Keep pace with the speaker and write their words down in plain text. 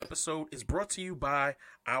episode is brought to you by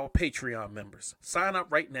our Patreon members. Sign up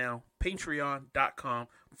right now,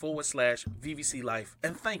 patreon.com/VVC Life.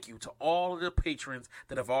 And thank you to all of the patrons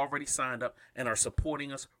that have already signed up and are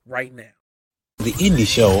supporting us right now. The Indie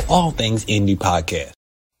Show, all things indie podcast.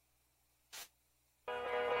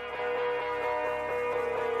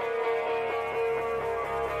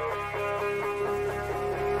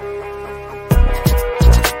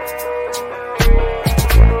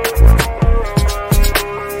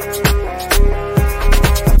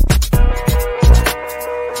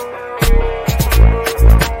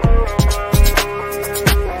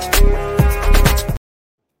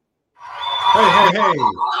 Hey,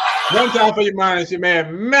 one time for your mind, it's your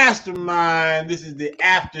man Mastermind. This is the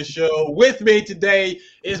After Show. With me today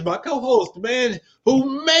is my co-host, the man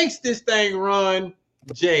who makes this thing run,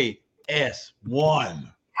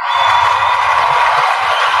 JS1.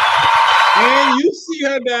 And you see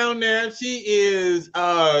her down there. She is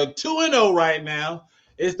 2-0 right now.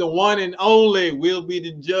 It's the one and only. Will be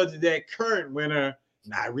the judge of that current winner,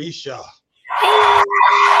 Narisha.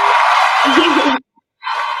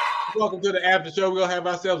 Welcome to the After Show. We're gonna have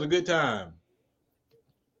ourselves a good time.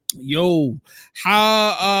 Yo,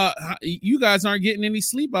 how you guys aren't getting any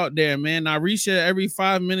sleep out there, man. Narisha, every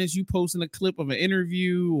 5 minutes you posting a clip of an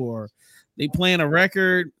interview or they playing a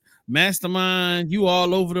record. Mastermind, you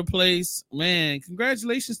all over the place, man.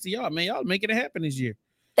 Congratulations to y'all, man. Y'all making it happen this year.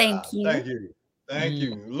 Thank you. Thank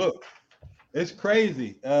you. Look, it's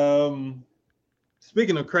crazy.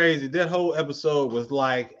 Speaking of crazy, that whole episode was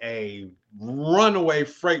like a runaway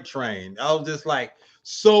freight train. I was just like,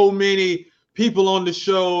 so many people on the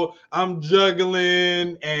show. I'm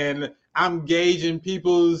juggling and I'm gauging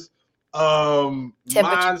people's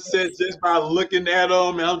mindset just by looking at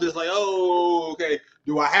them. And I'm just like, oh, okay.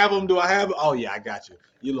 Do I have them? Oh, yeah, I got you.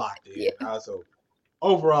 You locked in. Yeah. So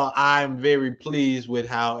overall, I'm very pleased with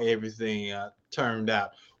how everything turned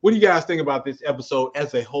out. What do you guys think about this episode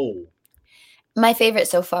as a whole? My favorite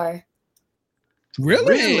so far.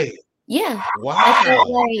 Really? Yeah. Wow. I felt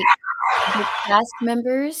like the cast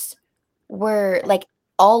members were like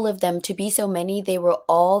all of them, to be so many, they were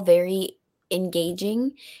all very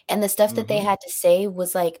engaging. And the stuff that they had to say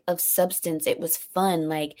was like of substance. It was fun.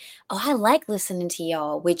 Like, oh, I like listening to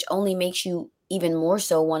y'all, which only makes you even more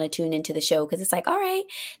so want to tune into the show because it's like, all right,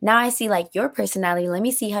 now I see like your personality. Let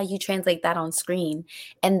me see how you translate that on screen.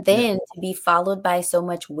 And then to be followed by so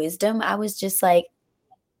much wisdom, I was just like,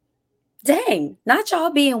 dang, not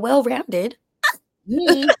y'all being well-rounded.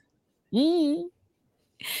 I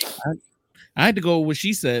had to go with what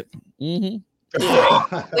she said. No,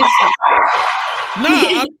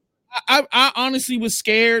 I honestly was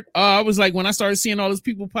scared. I was like, when I started seeing all those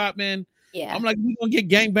people pop in, I'm like, we gonna get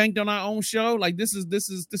gangbanged on our own show. Like this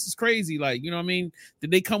is crazy. Like, you know what I mean?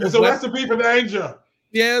 Did they come with a recipe for danger?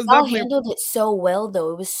 Yeah, y'all handled it so well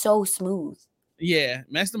though. It was so smooth. Yeah,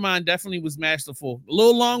 Mastermind definitely was masterful. A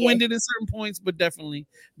little long-winded at certain points, but definitely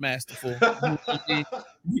masterful.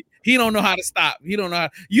 He don't know how to stop. You don't know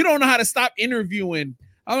how to stop interviewing.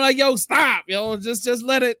 I'm like, yo, stop, yo, just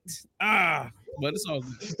let it. But it's all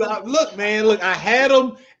good. Stop. Look, man. Look, I had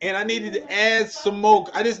them, and I needed to add some more.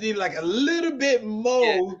 I just need like a little bit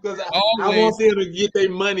more because I want them to get their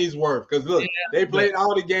money's worth. Because look, they played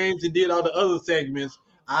all the games and did all the other segments.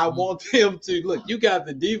 I want them to look. You got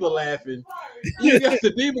the diva laughing. You got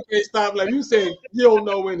the diva can't stop. Like you said, you don't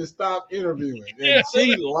know when to stop interviewing, and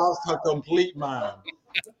she lost her complete mind.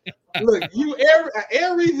 Look,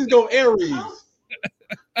 Aries is gonna Aries.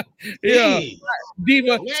 Yeah,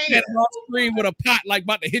 diva standing on screen with a pot, like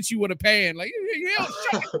about to hit you with a pan. Like,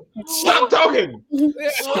 stop talking.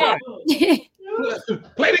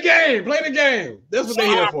 Play the game. Play the game. That's what they're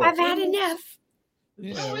here for. I've had enough.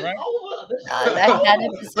 Yeah, right.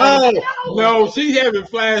 No, she having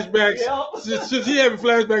flashbacks. She having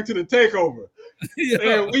flashback to the takeover.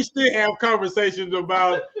 And we still have conversations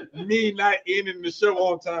about me not ending the show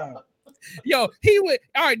on time. Yo, he would.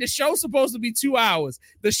 All right, the show's supposed to be 2 hours.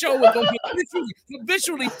 The show would go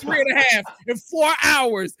eventually 3.5 in 4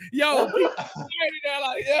 hours. Yo, we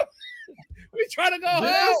trying to go home.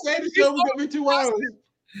 I say the show was gonna be 2 hours.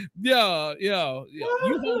 Yeah.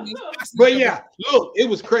 But yeah, look, it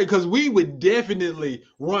was crazy because we would definitely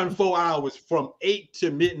run 4 hours from 8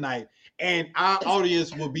 to midnight, and our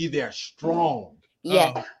audience will be there strong.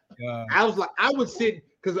 Yeah. I was like, I would sit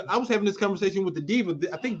because I was having this conversation with the diva.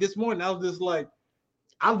 I think this morning I was just like,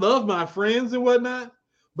 I love my friends and whatnot,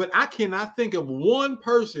 but I cannot think of one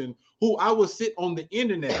person who I would sit on the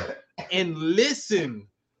internet and listen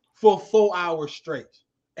for 4 hours straight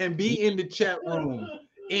and be in the chat room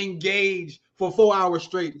engaged for 4 hours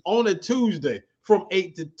straight on a Tuesday from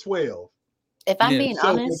 8 to 12. If I'm being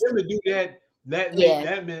honest, for them to do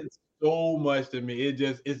that meant so much to me. It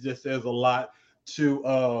just says a lot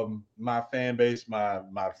to my fan base,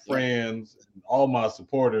 my friends, all my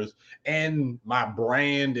supporters, and my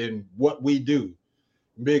brand and what we do.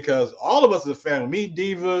 Because all of us as a family, me,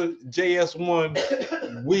 Diva,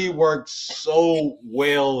 JS1, we work so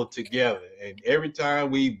well together. And every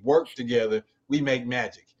time we work together, we make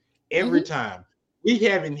magic. Every time. We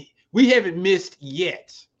haven't missed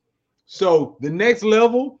yet. So the next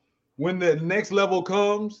level, when the next level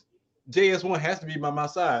comes, JS1 has to be by my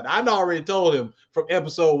side. I've already told him from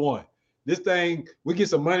episode 1. This thing, we get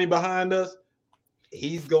some money behind us,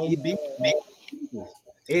 he's gonna be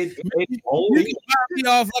It only you can buy me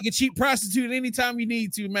off like a cheap prostitute anytime you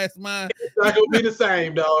need to, Mastermind. It's not gonna be the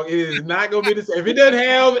same, dog. It is not gonna be the same. If it doesn't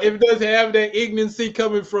have that ignorance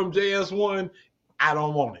coming from JS1, I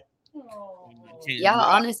don't want it. Y'all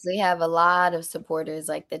honestly have a lot of supporters.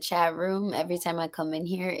 Like the chat room, every time I come in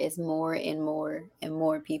here, is more and more and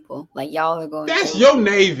more people. Like y'all are going. That's your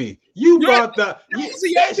Navy. You brought that's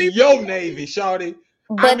your Navy, shawty.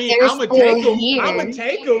 But I mean, I'm gonna take them. I'm gonna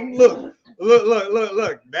take them. Look.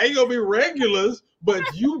 They gonna be regulars, but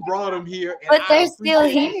you brought them here. And but they're still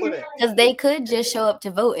here because they could just show up to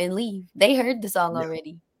vote and leave. They heard the song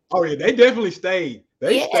already. Oh yeah, they definitely stayed.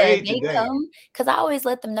 They stayed today. Come because I always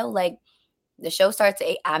let them know like the show starts at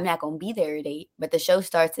 8. I'm not gonna be there at 8, but the show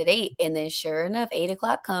starts at 8, and then sure enough, 8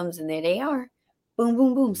 o'clock comes, and there they are. Boom,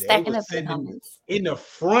 boom, boom, stacking up the comments in the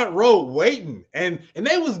front row waiting, and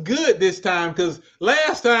they was good this time because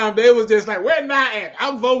last time they was just like, "Where Nah at?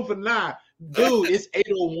 I'm voting for Nah." Dude, it's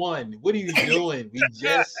 8:01. What are you doing? We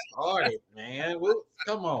just started, man.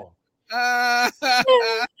 Come on.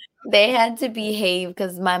 They had to behave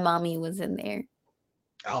because my mommy was in there.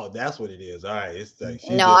 Oh, that's what it is. All right. It's like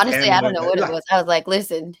no, honestly, I don't know what it was. I was like,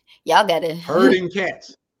 listen, y'all gotta herding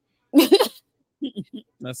cats.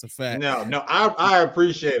 That's a fact. No, I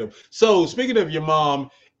appreciate them. So speaking of your mom,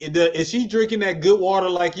 is she drinking that good water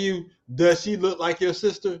like you? Does she look like your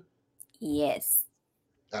sister? Yes.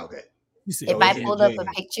 Okay. If I pulled up a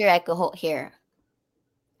picture, I could hold here.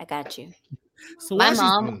 I got you. So my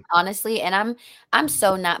mom, honestly, and I'm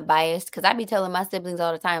so not biased because I be telling my siblings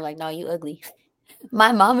all the time, like, no, you ugly.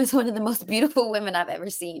 My mom is one of the most beautiful women I've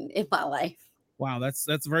ever seen in my life. Wow, that's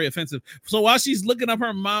very offensive. So while she's looking up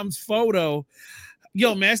her mom's photo,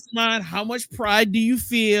 yo, Mastermind, how much pride do you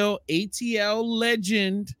feel ATL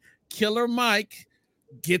legend Killer Mike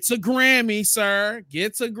gets a Grammy, sir?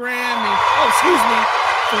 Gets a Grammy. Oh, excuse me.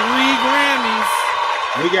 3 Grammys.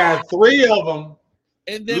 We got 3 of them.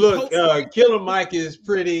 And then look, Killer Mike is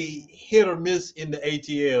pretty hit or miss in the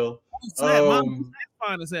ATL.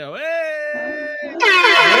 Fine as hell. Hey,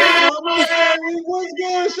 what's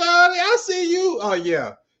good, Shawty? I see you. Oh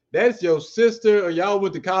yeah, that's your sister, or y'all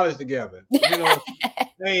went to college together. You know,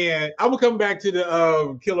 and I'm gonna come back to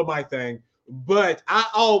the Killer Mike thing, but I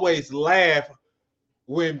always laugh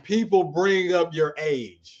when people bring up your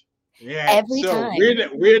age. Yeah, every time.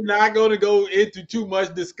 We're not gonna go into too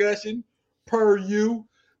much discussion per you,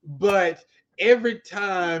 but every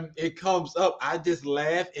time it comes up, I just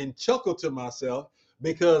laugh and chuckle to myself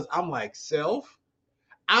because I'm like, self,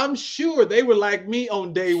 I'm sure they were like me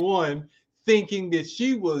on day one, thinking that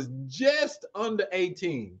she was just under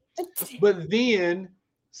 18. But then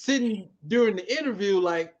sitting during the interview,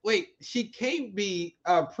 like, wait, she can't be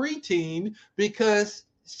a preteen because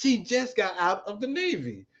she just got out of the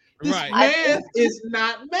Navy. This math is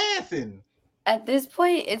not mathing. At this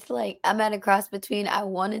point, it's like I'm at a cross between I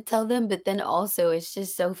want to tell them, but then also it's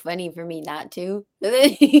just so funny for me not to.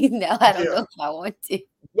 Now I don't know if I want to.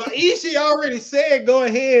 Well, Ishi already said go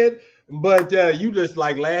ahead, but you just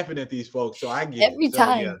like laughing at these folks, so I get every it.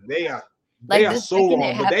 time. Yeah, they are so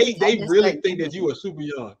wrong, but they really think that you are super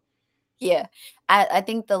young. Yeah, I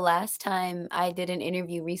think the last time I did an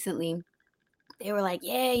interview recently, they were like,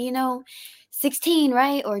 "Yeah, 16,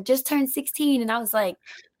 right? Or just turned 16," and I was like,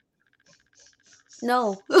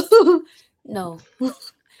 no, no.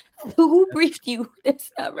 Who briefed you?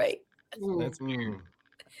 That's not right. That's weird.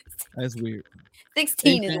 That's weird.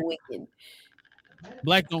 16 is wicked.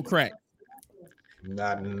 Black don't crack.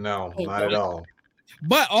 Not at all.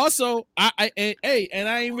 But also, I ain't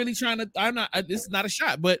really trying to. I'm not. This is not a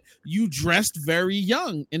shot, but you dressed very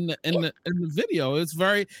young in the video. It's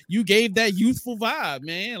very. You gave that youthful vibe,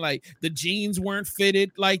 man. Like the jeans weren't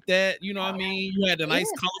fitted like that. You know what I mean? You had a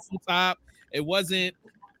nice colorful top. It wasn't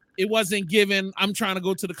given. I'm trying to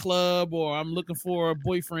go to the club or I'm looking for a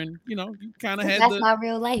boyfriend. You kind of had. That's my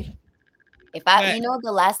real life. If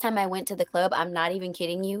the last time I went to the club, I'm not even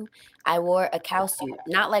kidding you. I wore a cow suit,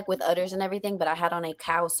 not like with udders and everything, but I had on a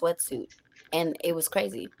cow sweatsuit, and it was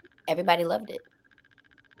crazy. everybody loved it.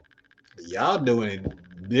 Y'all doing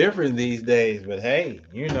it different these days, but hey,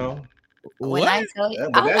 you know. When I tell you,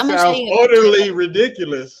 But that I'm sounds utterly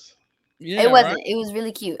ridiculous. Yeah, it wasn't. Right? It was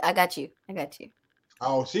really cute. I got you.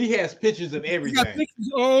 Oh, she has pictures of everything.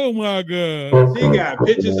 Pictures. Oh my god. She got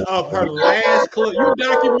pictures of her last club. You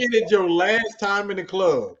documented your last time in the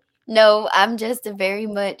club. No, I'm just very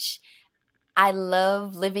much. I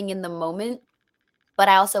love living in the moment, but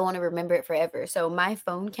I also want to remember it forever. So my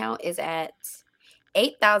phone count is at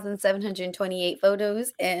 8,728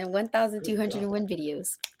 photos and 1,201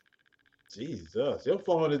 videos. Jesus, your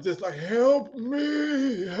phone is just like, help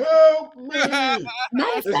me. Matter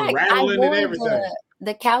of fact, rattling and everything.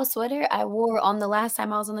 The cow sweater I wore on the last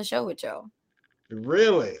time I was on the show with y'all.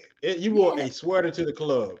 Really? You wore a sweater to the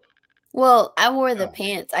club? Well, I wore the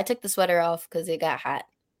pants. I took the sweater off because it got hot.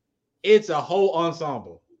 It's a whole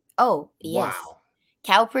ensemble. Oh, yes. Wow.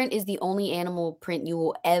 Cow print is the only animal print you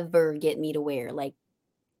will ever get me to wear, like,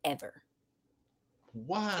 ever.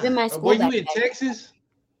 Why? Were you in Texas?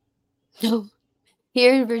 No,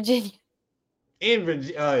 here in Virginia. In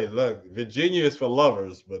Virginia, look, Virginia is for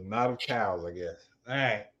lovers, but not of cows, I guess. All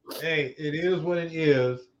right. Hey, it is what it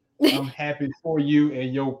is. I'm happy for you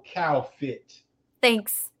and your cow fit.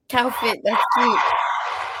 Thanks. Cow fit. That's cute.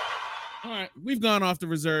 All right. We've gone off the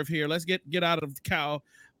reserve here. Let's get out of the cow.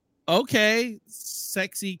 Okay.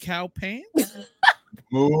 Sexy cow pants.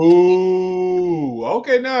 Ooh.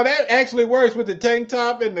 Okay. Now that actually works with the tank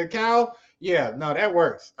top and the cow. Yeah. No, that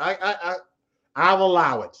works. I'll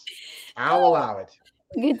allow it. I'll allow it.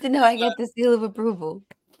 Good to know I get the seal of approval.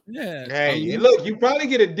 Yeah. Hey, look, you probably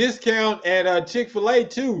get a discount at Chick-fil-A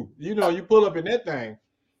too. You know, you pull up in that thing.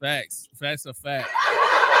 Facts. Facts are facts.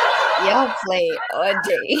 Y'all play all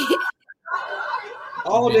day.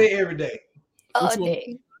 All day, every day. All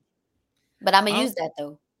day. But I'm going to use that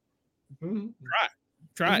though. Mm-hmm.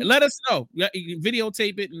 Try it. Let us know.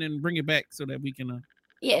 Videotape it and then bring it back so that we can.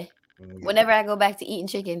 Yeah. Whenever I go back to eating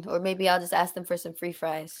chicken, or maybe I'll just ask them for some free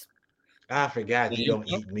fries. I forgot you don't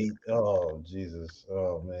eat meat. Oh, Jesus.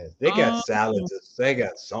 Oh, man. They got salads. They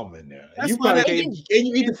got something in there. You probably can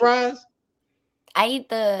you eat the fries? I eat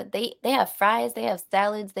they have fries. They have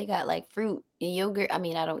salads. They got like fruit and yogurt. I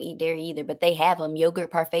mean, I don't eat dairy either, but they have them,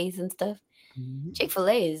 yogurt parfaits and stuff. Mm-hmm.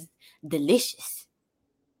 Chick-fil-A is delicious.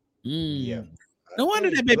 Yeah. No wonder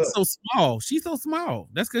that baby's so small. She's so small.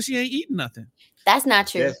 That's because she ain't eating nothing. That's not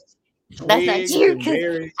true. That's not true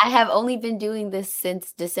because I have only been doing this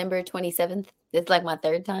since December 27th. It's like my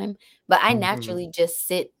third time, but I naturally just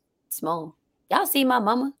sit small. Y'all see my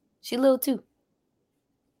mama? She little too.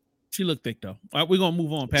 She look thick though. All right, we're gonna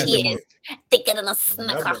move on past that. Thicker than a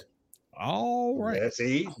snacker. All right. Yeah,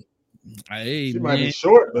 see, hey, she might be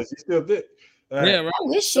short, but she's still thick. Yeah, right. I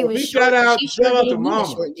wish she was short. Shout out to mama.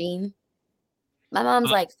 Short, Gene. My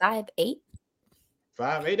mom's like 5'8".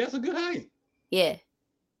 5'8". That's a good height. Yeah.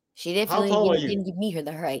 She definitely didn't give me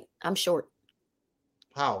the height. I'm short.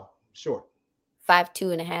 How short?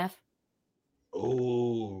 5'2.5".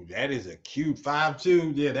 Oh, that is a cute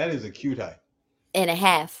 5'2". Yeah, that is a cute height. And a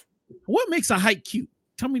half. What makes a height cute?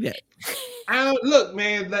 Tell me that. Look,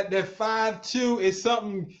 man, that 5'2" is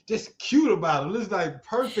something just cute about it. It's like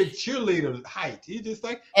perfect cheerleader height. He's just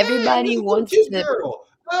like everybody wants to. Girl.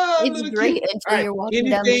 It's great until you're walking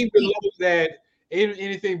down the street.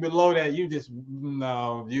 Anything below that, you just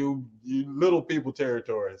you little people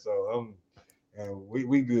territory. So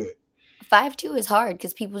we good. 5'2" is hard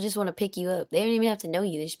because people just want to pick you up. They don't even have to know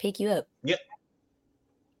you; they just pick you up. Yep,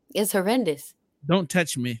 it's horrendous. Don't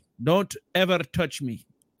touch me! Don't ever touch me!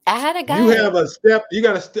 I had a guy. You have a step. You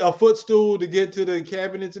got a footstool to get to the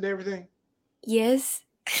cabinets and everything. Yes.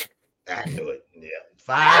 I knew it. Yeah,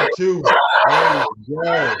 5'2". There you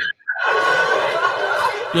go.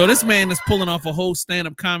 Yo, this man is pulling off a whole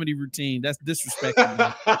stand-up comedy routine. That's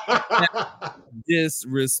disrespectful.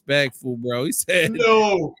 Disrespectful, bro. He said,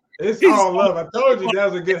 "No, it's all love." I told you that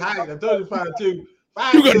was a good height. I told you 5'2".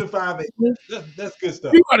 5'2" 5'8". That's good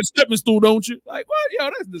stuff. You got a stepping stool, don't you? Like what? Yo,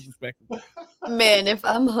 that's disrespectful. Man, if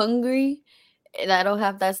I'm hungry and I don't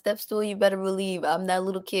have that step stool, you better believe I'm that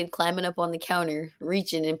little kid climbing up on the counter,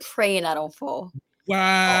 reaching and praying I don't fall.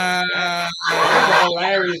 Wow, that's a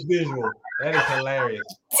hilarious visual. That is hilarious.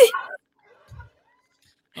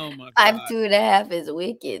 Oh my God. 5'2.5" is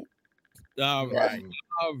wicked. All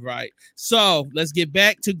right. So let's get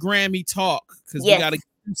back to Grammy talk because we gotta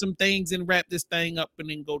do some things and wrap this thing up and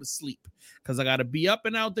then go to sleep because I gotta be up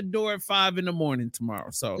and out the door at 5 a.m.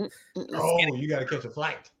 tomorrow. So you gotta catch a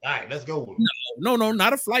flight. All right, let's go. No,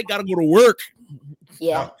 not a flight. Gotta go to work.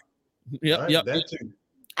 Yeah. Yep. That too.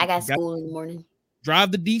 I got school in the morning.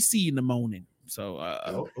 Drive to DC in the morning. So,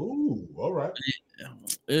 all right.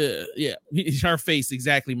 Yeah, her face,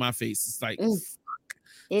 exactly my face. It's like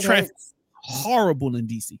it traffic hurts. horrible in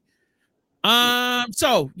DC.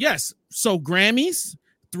 So yes, so Grammys,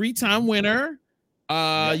 3-time winner,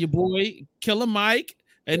 your boy Killer Mike,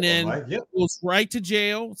 and then goes right to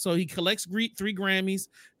jail. So he collects 3 Grammys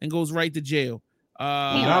and goes right to jail. Did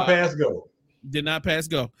not pass go. Did not pass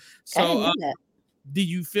go. So do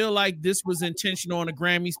you feel like this was intentional on the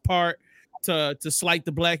Grammys part to slight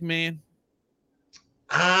the black man?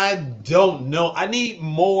 I don't know. I need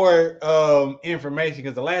more information,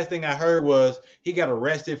 because the last thing I heard was he got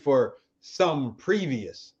arrested for some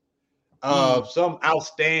previous, some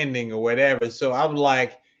outstanding or whatever. So I'm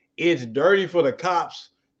like, it's dirty for the cops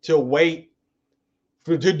to wait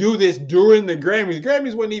to do this during the Grammys.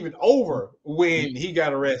 Grammys wasn't even over when he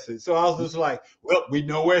got arrested. So I was just like, well, we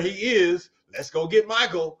know where he is. Let's go get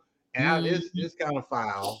Michael. And it's kind of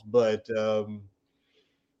foul, but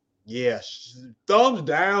yes, thumbs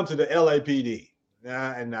down to the LAPD.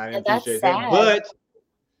 And I appreciate that.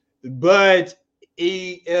 But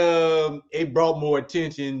it brought more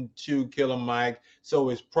attention to Killer Mike, so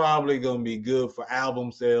it's probably going to be good for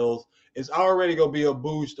album sales. It's already going to be a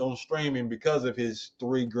boost on streaming because of his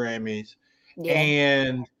 3 Grammys. Yeah.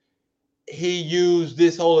 And he used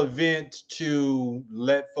this whole event to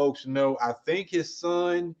let folks know, I think his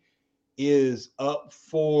son is up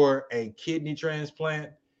for a kidney transplant.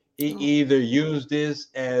 He either used this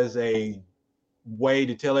as a way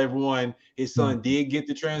to tell everyone his son did get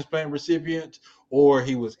the transplant recipient, or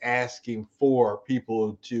he was asking for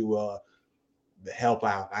people to help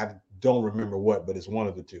out. I don't remember what, but it's one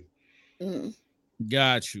of the two.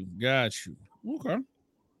 Got you. Okay.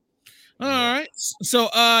 All right. So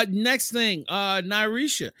next thing,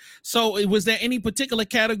 Nyrisha. So was there any particular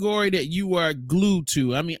category that you were glued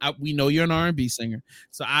to? I mean, we know you're an R&B singer,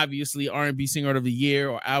 so obviously R&B singer of the year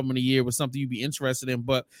or album of the year was something you'd be interested in.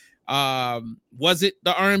 But was it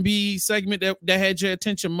the R&B segment that had your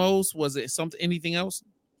attention most? Was it anything else?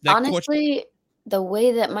 Honestly, the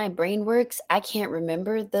way that my brain works, I can't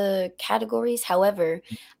remember the categories. However,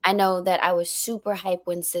 I know that I was super hyped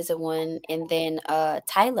when SZA won, and then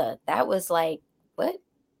Tyler. That was like, what?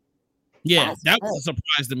 Yeah, that was a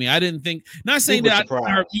surprise to me. I didn't think. Not saying that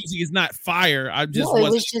her music is not fire. I just it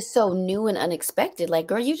was just so new and unexpected. Like,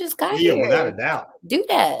 girl, you just got here. Yeah, without a doubt. Do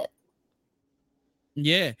that.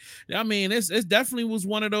 Yeah, I mean, it definitely was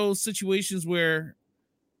one of those situations where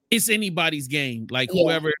it's anybody's game. Like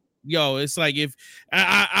whoever. Yo, it's like if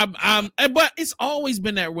but it's always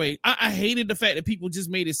been that way. I hated the fact that people just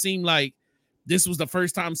made it seem like this was the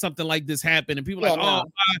first time something like this happened, and people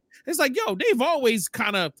it's like, yo, they've always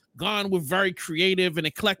kind of gone with very creative and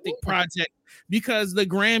eclectic project, because the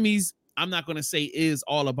Grammys, I'm not going to say is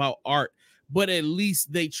all about art, but at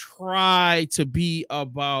least they try to be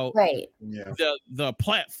about the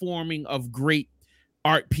platforming of great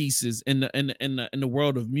art pieces in the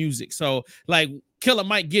world of music. So like Killer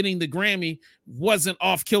Mike getting the Grammy wasn't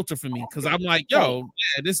off kilter for me, because I'm like, yo,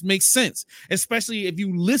 yeah, this makes sense. Especially if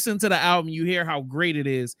you listen to the album, you hear how great it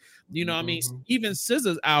is. You know what I mean? Even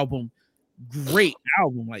SZA's album, great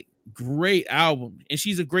album. And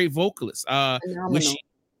she's a great vocalist.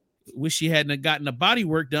 Wish she hadn't gotten the body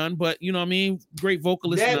work done, but you know what I mean? Great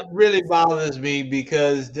vocalist. That really bothers me,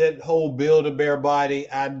 because that whole Build-A-Bear body,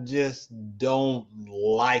 I just don't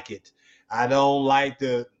like it. I don't like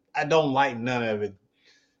none of it.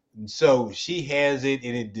 And so she has it,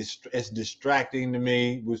 and it's distracting to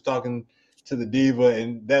me. Was talking to the diva,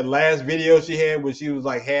 and that last video she had where she was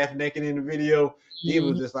like half naked in the video, it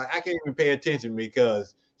was just like, I can't even pay attention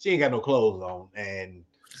because she ain't got no clothes on. And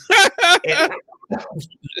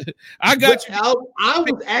I got you. I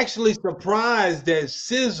was actually surprised that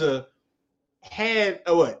SZA had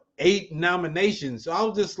 8 nominations. So I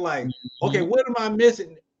was just like, okay, what am I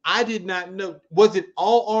missing? I did not know. Was it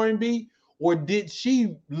all R&B, or did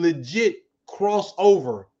she legit cross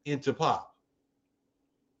over into pop?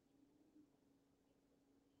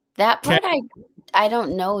 That part I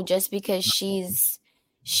don't know, just because she's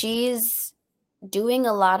doing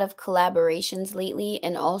a lot of collaborations lately,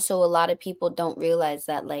 and also a lot of people don't realize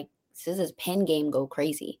that like SZA's pen game go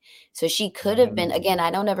crazy. So she could have been, again, I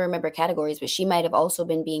don't ever remember categories, but she might have also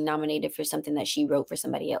been being nominated for something that she wrote for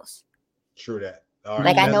somebody else. True that.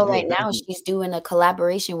 Like I know right now she's doing a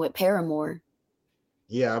collaboration with Paramore.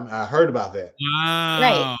 Yeah, I heard about that. Wow.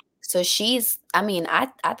 Right. So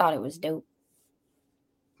I thought it was dope.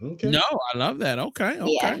 Okay. No, I love that. Okay.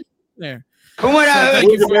 Yeah. There.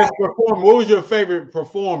 What was your favorite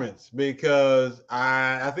performance? Because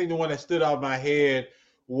I think the one that stood out in my head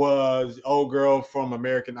was old girl from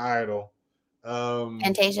American Idol.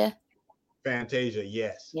 Fantasia. Fantasia,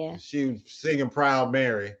 yes. Yeah. She was singing Proud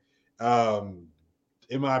Mary.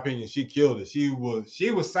 In my opinion, she killed it. She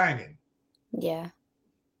was singing. Yeah.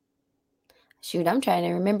 Shoot, I'm trying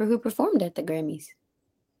to remember who performed at the Grammys.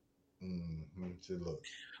 Look.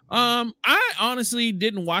 I honestly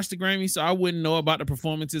didn't watch the Grammys, so I wouldn't know about the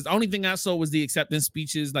performances. The only thing I saw was the acceptance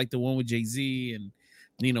speeches, like the one with Jay-Z and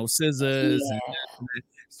Scissors. Yeah.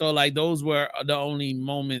 So like those were the only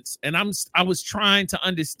moments, and I was trying to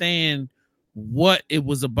understand what it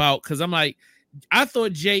was about, because I'm like, I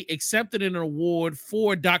thought Jay accepted an award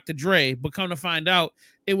for Dr. Dre, but come to find out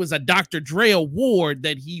it was a Dr. Dre award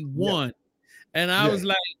that he won. Yeah. And I was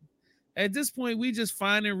like, at this point, we just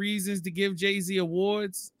finding reasons to give Jay-Z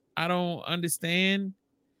awards. I don't understand.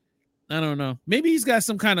 I don't know. Maybe he's got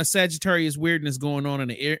some kind of Sagittarius weirdness going on in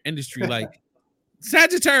the industry. Like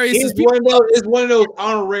Sagittarius it's one of those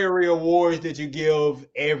honorary awards that you give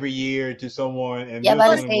every year to someone. And yeah,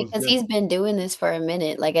 but say because he's been doing this for a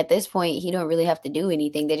minute. Like at this point, he don't really have to do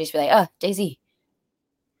anything. They just be like, "Oh, Jay-Z."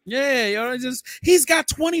 Yeah, he's got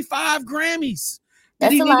 25 Grammys.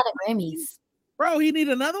 That's a lot of Grammys, bro. He need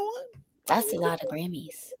another one. That's a lot of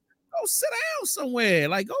Grammys. Go sit down somewhere.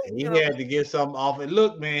 Like, he had to get something off. And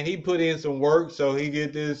look, man, he put in some work, so he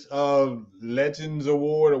get this Legends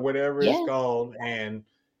Award or whatever it's called. And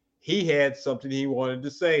he had something he wanted to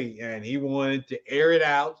say, and he wanted to air it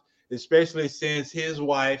out, especially since his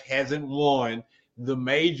wife hasn't won the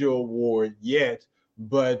major award yet.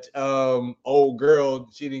 But old girl,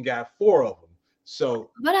 she didn't got 4 of them. So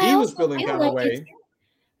he was feeling kind of way.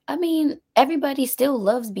 I mean, everybody still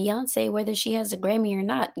loves Beyonce, whether she has a Grammy or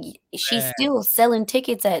not. She's still selling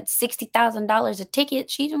tickets at $60,000 a ticket.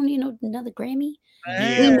 She don't need another Grammy.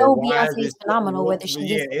 We know Beyonce is phenomenal, whether she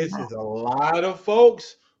gets it or not. It's a lot of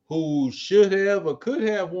folks who should have or could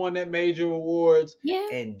have won that major awards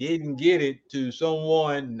and didn't get it to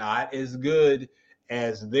someone not as good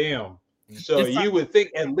as them. So you would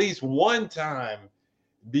think at least one time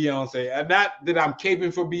Beyonce, and not that I'm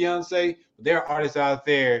caping for Beyonce, but there are artists out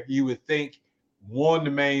there you would think won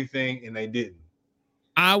the main thing and they didn't.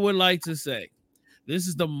 I would like to say this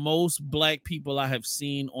is the most black people I have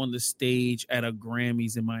seen on the stage at a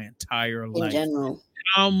Grammys in my entire life. In general.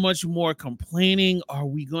 How much more complaining are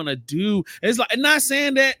we gonna do? It's like, I'm not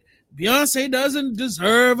saying that Beyonce doesn't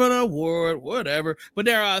deserve an award, whatever, but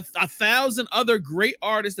there are 1,000 other great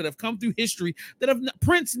artists that have come through history that have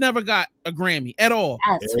Prince never got a Grammy at all.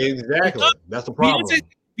 Exactly. That's the problem.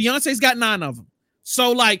 Beyonce's got 9 of them.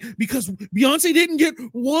 So like, because Beyonce didn't get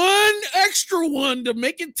one extra one to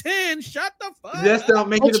make it 10, shut the fuck up. Let's not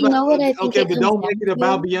make it about but don't make it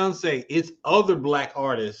about Beyonce. It's other black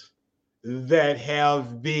artists that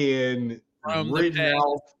have been written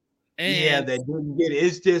off. That didn't get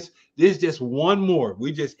it. There's just one more.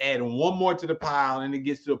 We just add one more to the pile, and it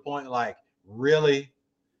gets to the point like, really?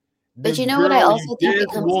 But you know what I also think it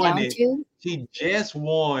comes down to? She just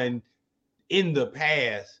won in the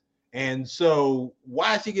past, and so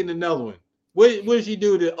why is she getting another one? What does she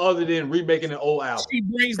do other than remaking an old album? She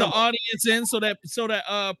brings the audience in so that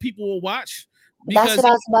people will watch. That's what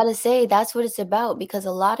I was about to say. That's what it's about, because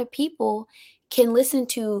a lot of people can listen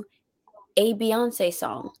to a Beyonce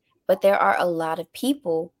song, but there are a lot of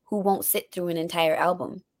people who won't sit through an entire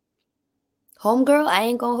album. Homegirl, I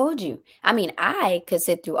ain't gonna hold you. I mean, I could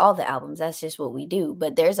sit through all the albums. That's just what we do.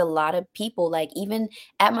 But there's a lot of people, like even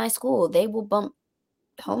at my school, they will bump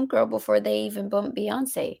Homegirl before they even bump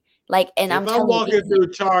Beyonce. Like, and if I'm walking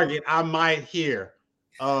through Target, I might hear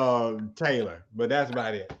Taylor, but that's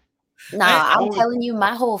about it. Nah, I'm telling you,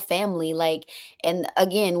 my whole family, like, and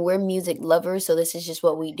again, we're music lovers, so this is just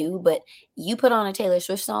what we do. But you put on a Taylor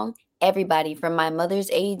Swift song, everybody from my mother's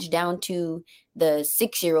age down to the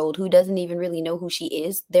 6-year-old who doesn't even really know who she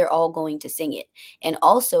is, they're all going to sing it. And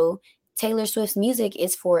also, Taylor Swift's music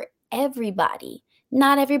is for everybody.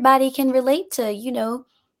 Not everybody can relate to,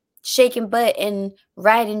 shaking butt and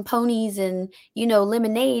riding ponies and,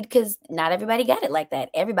 lemonade, because not everybody got it like that.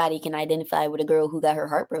 Everybody can identify with a girl who got her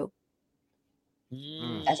heart broke.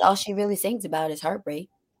 That's all she really sings about is heartbreak.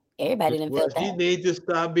 Everybody didn't feel that. She needs to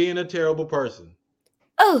stop being a terrible person.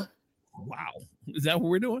 Oh. Wow. Is that what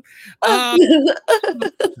we're doing? I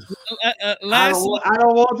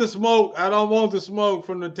don't want the smoke. I don't want the smoke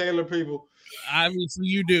from the Taylor people. Obviously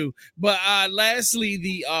you do. But lastly,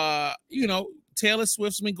 the Taylor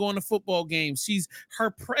Swift's been going to football games.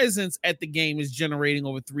 Her presence at the game is generating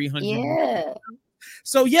over 300. Yeah.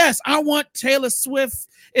 So yes, I want Taylor Swift.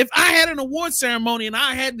 If I had an award ceremony and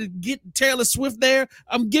I had to get Taylor Swift there,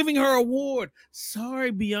 I'm giving her an award.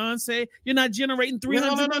 Sorry, Beyonce, you're not generating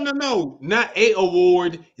 300. No, not a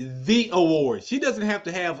award, the award. She doesn't have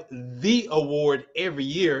to have the award every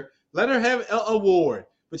year. Let her have an award,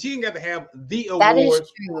 but she ain't got to have the That is award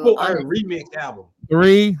true. for her remix album.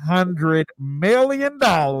 $300 million,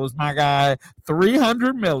 my guy.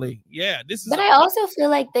 300 million. Yeah, this is. But I also feel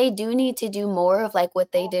like they do need to do more of like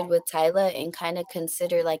what they did with Tyla and kind of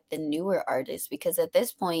consider like the newer artists, because at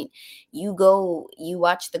this point, you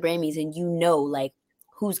watch the Grammys and you know like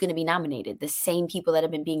who's going to be nominated. The same people that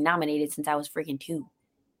have been being nominated since I was freaking 2.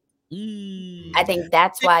 I think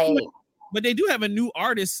that's why. But they do have a new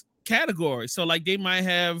artist category, so like they might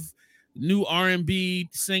have new R&B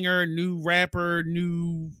singer, new rapper,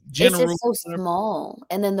 new general. It's just so small,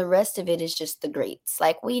 and then the rest of it is just the greats.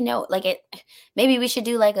 Like we know, like it. Maybe we should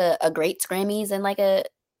do like a greats Grammys and like a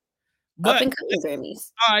up and coming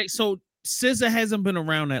Grammys. All right, so SZA hasn't been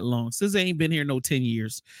around that long. SZA ain't been here no 10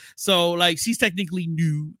 years, so like she's technically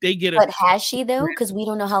new. They get but has she though? Because we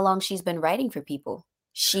don't know how long she's been writing for people.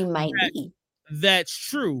 She might be. That's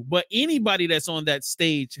true, but anybody that's on that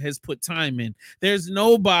stage has put time in. There's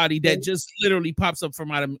nobody that just literally pops up from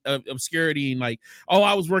out of obscurity and like, oh,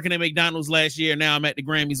 I was working at McDonald's last year, now I'm at the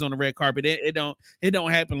Grammys on the red carpet. It don't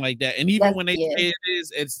happen like that. And even when they say it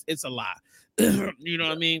is, it's a lie. You know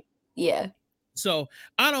what I mean? Yeah. So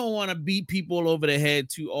I don't want to beat people over the head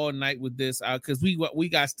too all night with this, because we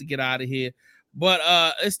got to get out of here. But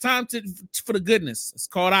it's time for the goodness. It's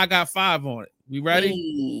called I Got 5 on it. We ready?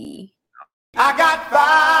 Hey. I got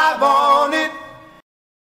 5 on it.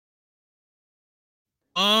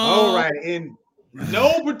 All right, in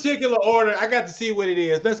no particular order, I got to see what it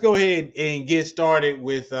is. Let's go ahead and get started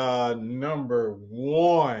with number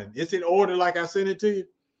 1. It's in order like I sent it to you.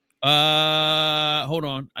 Hold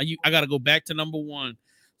on. I got to go back to number 1.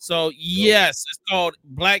 So yes, it's called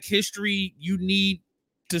Black History. You need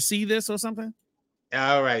to see this or something.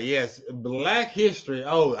 All right, yes, Black History.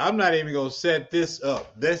 Oh, I'm not even gonna set this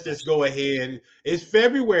up. Let's just go ahead. It's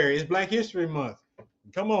February. It's Black History Month.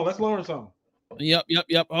 Come on, let's learn something. Yep.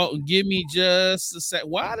 Oh, give me just a sec.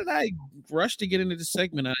 Why did I rush to get into the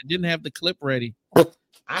segment? I didn't have the clip ready. I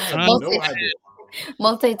have no idea.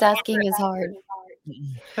 Multitasking is hard.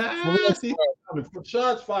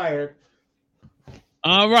 Shots fired.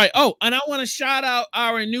 All right. Oh, and I want to shout out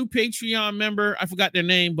our new Patreon member. I forgot their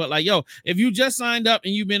name, but like, yo, if you just signed up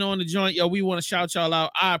and you've been on the joint, yo, we want to shout y'all out.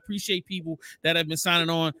 I appreciate people that have been signing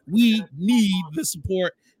on. We need the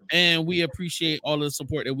support, and we appreciate all the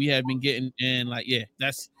support that we have been getting. And like, yeah,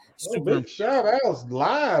 that's super. Big shout outs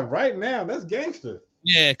live right now. That's gangster.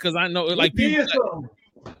 Yeah, because I know like people.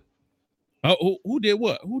 Oh, who did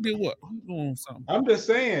what? Who's doing something? I'm just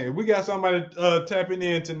saying, if we got somebody tapping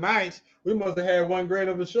in tonight, we must have had one grade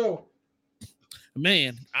of the show.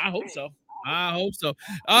 Man, I hope so.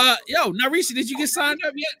 Yo, Narisha, did you get signed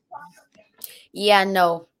up yet? Yeah,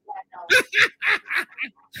 no.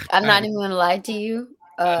 I'm not even gonna lie to you.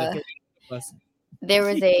 There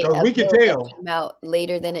was a we can tell that came out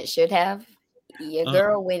later than it should have. Your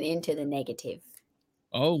girl went into the negative.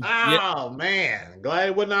 Oh man, glad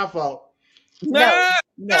it wasn't our fault. No,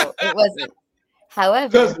 it wasn't. However,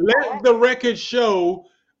 because let the record show,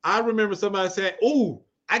 I remember somebody said, "Ooh,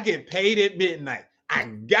 I get paid at midnight. I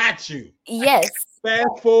got you." Yes.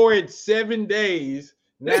 Fast forward 7 days.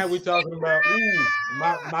 Now we're talking about, ooh,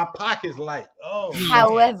 my pocket's light. Oh.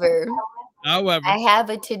 However, I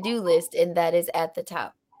have a to-do list, and that is at the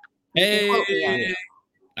top. Hey.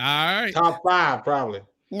 All right. Top 5, probably.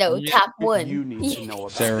 No, top 1. You need to know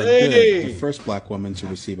about Sarah Good, the first black woman to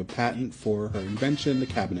receive a patent for her invention, the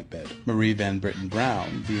cabinet bed. Marie Van Britten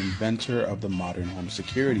Brown, the inventor of the modern home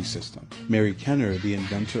security system. Mary Kenner, the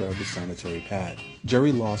inventor of the sanitary pad.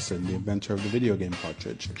 Jerry Lawson, the inventor of the video game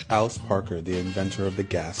cartridge. Alice Parker, the inventor of the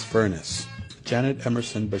gas furnace. Janet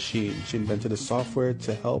Emerson Basheen, she invented a software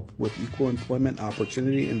to help with equal employment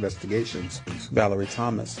opportunity investigations. Valerie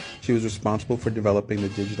Thomas, she was responsible for developing the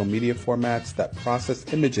digital media formats that process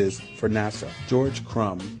images for NASA. George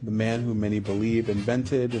Crumb, the man who many believe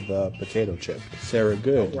invented the potato chip. Sarah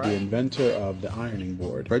Good, the inventor of the ironing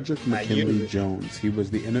board. Frederick McKinley Jones, he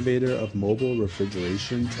was the innovator of mobile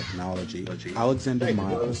refrigeration technology. Alexander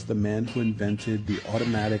Miles, the man who invented the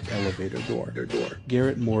automatic elevator door.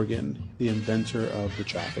 Garrett Morgan, the inventor of the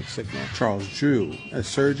traffic signal. Charles Drew, a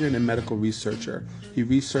surgeon and medical researcher. He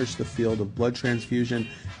researched the field of blood transfusion,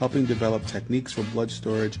 helping develop techniques for blood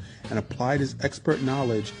storage, and applied his expert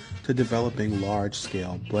knowledge to developing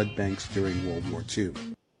large-scale blood banks during World War II. Hey,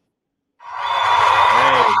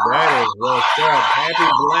 that is what's up.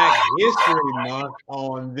 Happy Black History Month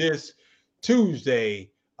on this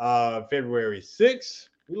Tuesday, February 6th.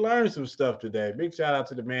 We learned some stuff today. Big shout out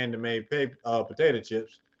to the man that made potato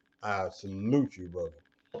chips. I salute you, brother.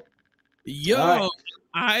 Yo, right.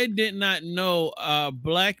 I did not know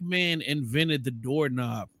black man invented the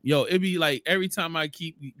doorknob. Yo, it'd be like every time I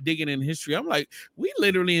keep digging in history, I'm like, we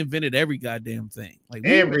literally invented every goddamn thing. Like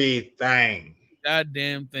Everything.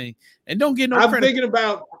 Goddamn thing. And don't get no I'm credit. thinking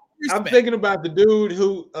about the dude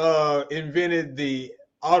who invented the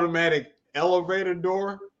automatic elevator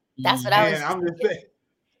door. That's what I was. I'm just saying.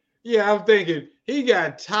 Yeah, I'm thinking he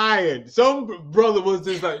got tired. Some brother was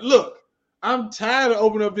just like, look, I'm tired of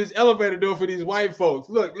opening up this elevator door for these white folks.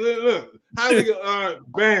 Look. How they go?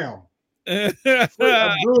 Bam. I'm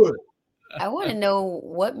good. I want to know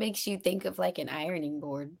what makes you think of like an ironing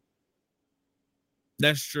board.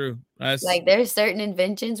 That's true. Like there's certain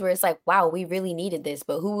inventions where it's like, wow, we really needed this,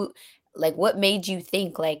 but what made you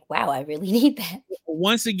think like, wow, I really need that?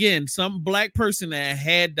 Once again, some black person that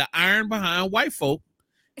had the iron behind white folk,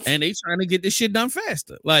 and they trying to get this shit done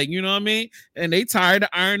faster. Like, you know what I mean? And they tired of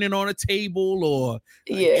ironing on a table or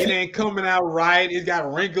it ain't coming out right. It's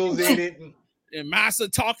got wrinkles in it. And Massa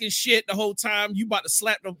talking shit the whole time. You about to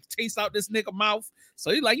slap the taste out this nigga mouth. So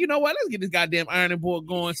he's like, you know what? Let's get this goddamn ironing board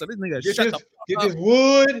going. So this nigga get this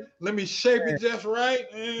wood. Let me shape it just right.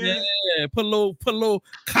 Yeah, put a little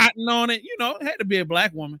cotton on it. You know, it had to be a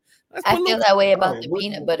black woman. I feel that way about the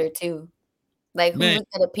peanut butter too. Like who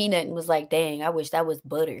looked at a peanut and was like, dang, I wish that was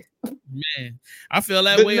butter. Man, I feel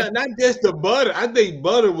that way. Not just the butter. I think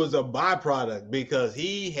butter was a byproduct because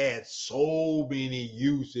he had so many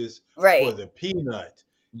uses for the peanut.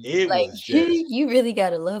 It like, was just... you really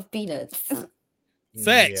gotta love peanuts.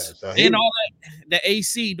 Facts. Yeah, and all that, the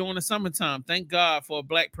AC during the summertime. Thank God for a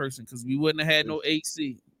black person because we wouldn't have had no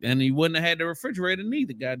AC. And he wouldn't have had the refrigerator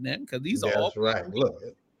neither, goddamn, because these are all right. Look.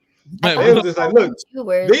 But they was just like, look,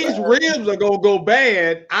 these ribs are gonna go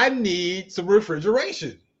bad. I need some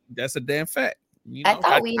refrigeration. That's a damn fact. You know?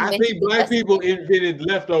 I think black people invented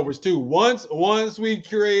leftovers too. Once we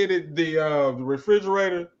created the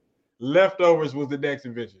refrigerator, leftovers was the next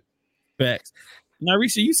invention. Facts. Now,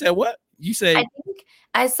 Risha, you said what? You said I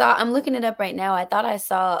think I'm looking it up right now. I thought I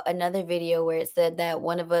saw another video where it said that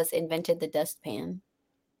one of us invented the dustpan.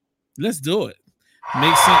 Let's do it.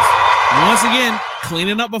 Makes sense. Once again,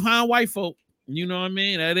 cleaning up behind white folk. You know what I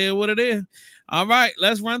mean? That is what it is. All right,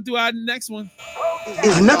 let's run through our next one.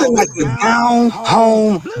 It's nothing like the down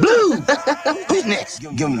home blues. Who's next?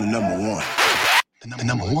 Give me the number one. The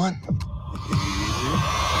number one?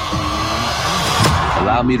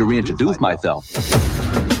 Allow me to reintroduce myself.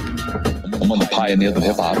 I'm one of the pioneers of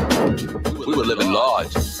hip-hop. We were living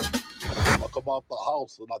large. I come out the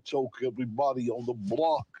house and I choke everybody on the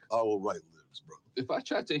block. I will write lyrics, bro. If I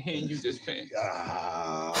tried to hand you this pen.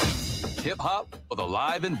 Hip-hop was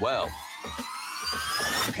alive and well.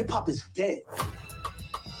 Hip-hop is dead.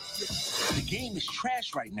 The game is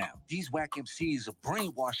trash right now. These whack MCs are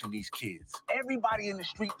brainwashing these kids. Everybody in the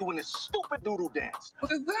street doing this stupid doodle dance.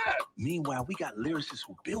 What is that? Meanwhile, we got lyricists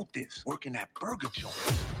who built this, working at burger joint.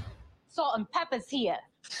 Salt and Pepper's here.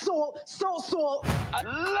 Salt. I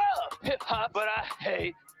love hip-hop, but I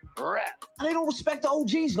hate rap. They don't respect the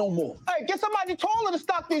OGs no more. Hey, get somebody taller to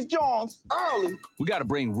stock these Johns early. We got to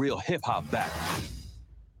bring real hip-hop back.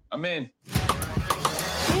 I'm in.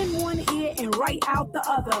 In one ear and right out the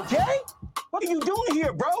other. Jay? What are you doing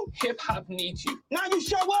here, bro? Hip-hop needs you. Now you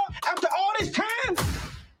show up after all this time?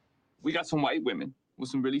 We got some white women with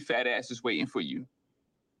some really fat asses waiting for you.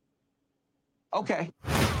 Okay.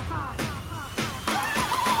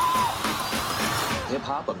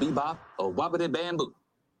 Hip-hop, a bebop, a wobbity bamboo.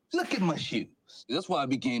 Look at my shoes. That's why I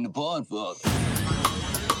became the bond for us.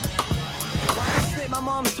 I slit my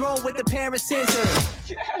mom's throat with a pair of scissors.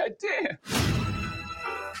 God damn.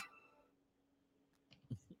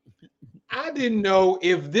 I didn't know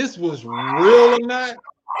if this was real or not.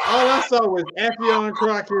 All I saw was Affion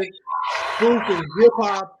Crockett spoofing hip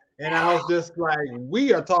hop, and I was just like,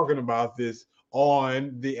 we are talking about this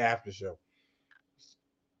on the after show.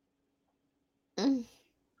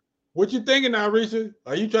 What you thinking now, Risha?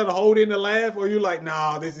 Are you trying to hold in the laugh, or are you like,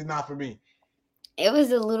 nah, this is not for me? It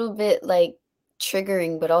was a little bit like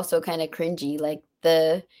triggering, but also kind of cringy. Like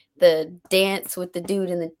the dance with the dude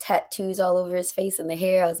and the tattoos all over his face and the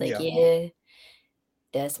hair. I was like, yeah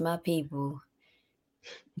that's my people.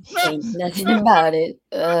 Ain't nothing about it.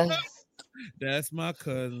 That's my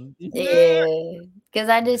cousin. Yeah, because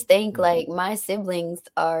I just think like my siblings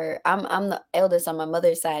are. I'm the eldest on my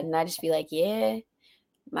mother's side, and I just be like, yeah,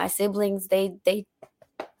 my siblings they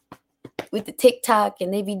with the TikTok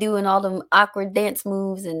and they be doing all them awkward dance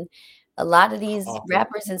moves, and a lot of these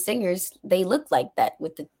rappers and singers they look like that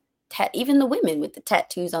with the even the women with the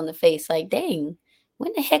tattoos on the face. Like, dang,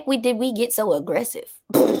 when the heck did we get so aggressive?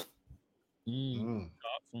 Awesome.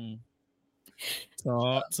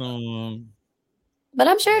 Talk to him. But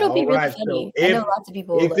I'm sure it'll be really right, funny. so I know lots of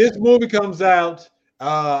people. If this movie comes out,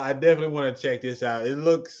 I definitely want to check this out. It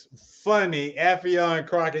looks funny. Affion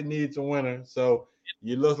Crockett needs a winner, so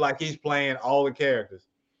it looks like he's playing all the characters.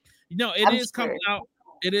 No, it is coming out.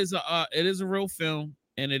 It is a real film,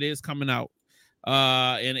 and it is coming out.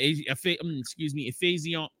 And excuse me,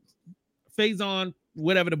 Faison,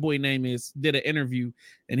 whatever the boy name is, did an interview,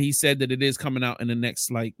 and he said that it is coming out in the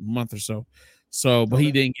next like month or so. So, but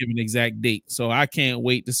he didn't give an exact date. So I can't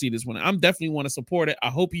wait to see this one. I'm definitely want to support it. I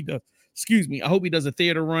hope he does. Excuse me. I hope he does a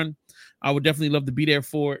theater run. I would definitely love to be there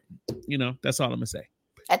for it. You know, that's all I'm gonna say.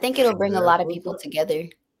 I think it'll bring a lot of people together.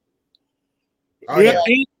 Oh, yeah.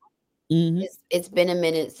 It's been a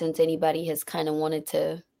minute since anybody has kind of wanted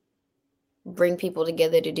to bring people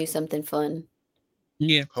together to do something fun.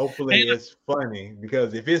 Yeah. Hopefully it's funny,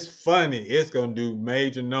 because if it's funny, it's gonna do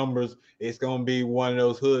major numbers. It's gonna be one of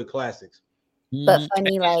those hood classics. But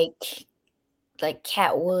funny like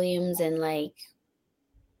Cat Williams and like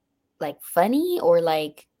funny, or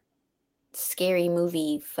like scary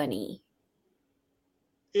movie funny?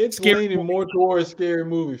 It's leaning more towards scary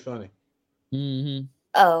movie funny. Mm-hmm.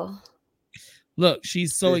 Oh. Look,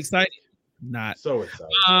 she's so excited. Not so excited.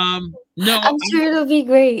 No, I'm sure it'll be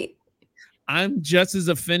great. I'm just as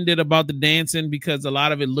offended about the dancing because a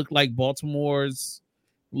lot of it looked like Baltimore's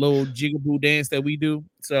little jigaboo dance that we do.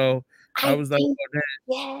 So I was like,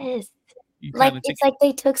 yes. Like it's like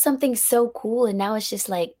they took something so cool and now it's just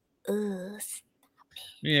like, ugh.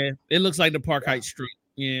 Yeah, it looks like the Park Heights Street.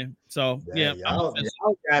 Yeah. So yeah, y'all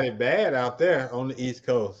got it bad out there on the East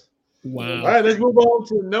Coast. Wow. All right, let's move on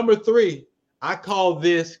to number 3. I call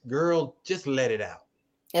this Girl, Just Let It Out.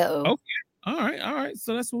 Uh-oh. Okay. All right.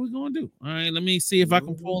 So that's what we're gonna do. All right, let me see if I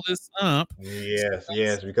can pull this up.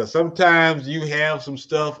 Yes, because sometimes you have some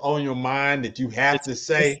stuff on your mind that you have to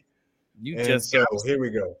say. Here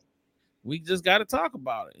we go. We just got to talk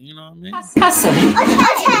about it. You know what I mean? Cussing.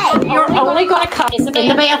 Okay. You're only going to cuss in the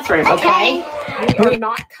bathroom, okay? We are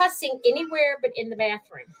not cussing anywhere but in the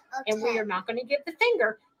bathroom. Okay. And we are not going to give the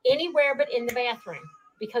finger anywhere but in the bathroom,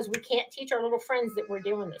 because we can't teach our little friends that we're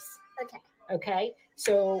doing this. Okay. Okay?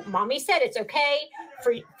 So mommy said it's okay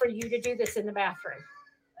for you to do this in the bathroom.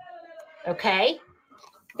 Okay?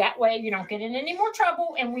 That way you don't get in any more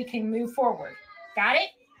trouble and we can move forward. Got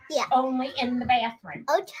it? Yeah. Only in the bathroom.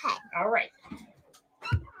 Okay. All right.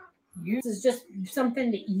 This is just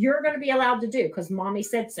something that you're going to be allowed to do because mommy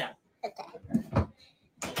said so. Okay.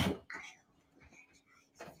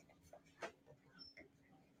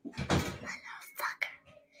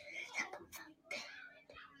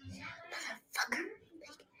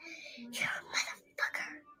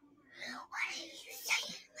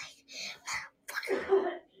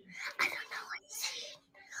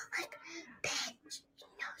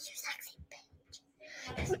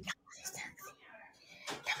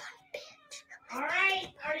 All right.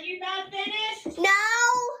 Are you not finished? No.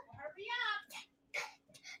 Hurry up.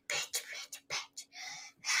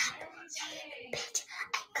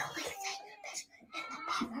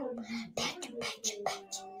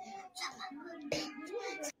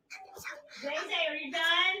 Daisy, are you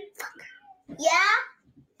done? Yeah.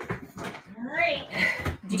 All right.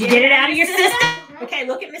 Did you get it out of your system? Okay,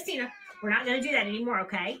 look at Messina. We're not going to do that anymore,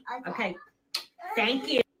 okay? Okay. Thank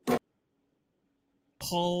you.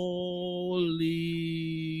 Holy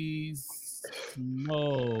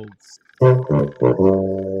smokes. I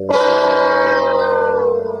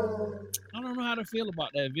don't know how to feel about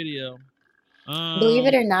that video. Believe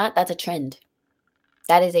it or not, that's a trend.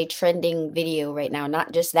 That is a trending video right now.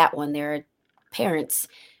 Not just that one. There are parents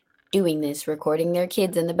doing this, recording their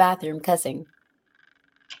kids in the bathroom cussing.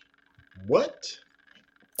 What?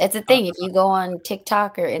 It's a thing. If you go on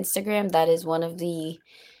TikTok or Instagram, that is one of the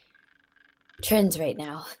trends right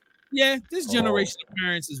now. Yeah, this generation of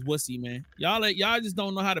parents is wussy, man. Y'all just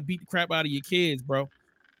don't know how to beat the crap out of your kids, bro.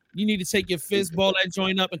 You need to take your fist, ball that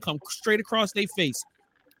joint up, and come straight across their face.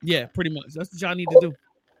 Yeah, pretty much. That's what y'all need to do.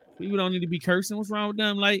 People don't need to be cursing. What's wrong with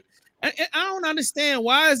them? Like, I don't understand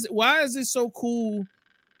why is it so cool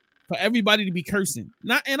for everybody to be cursing?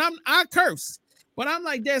 I curse, but I'm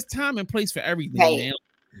like, there's time and place for everything, man.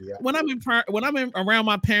 Yeah. When I'm around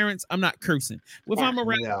my parents, I'm not cursing. I'm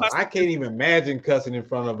around, I can't even imagine cussing in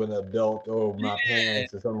front of an adult or my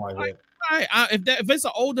parents or something like that. Right. If it's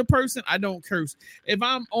an older person, I don't curse. If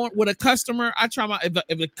I'm on with a customer, I try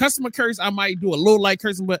if a customer curse, I might do a little light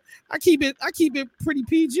cursing, but I keep it pretty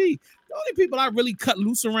PG. The only people I really cut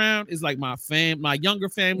loose around is like my younger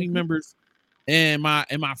family members and my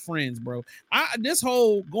friends, bro. This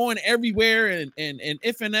whole going everywhere and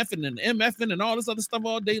if and F and MF and all this other stuff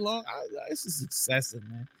all day long, it's just excessive,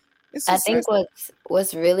 man. I think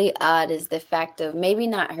what's really odd is the fact of maybe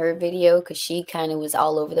not her video because she kind of was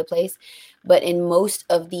all over the place, but in most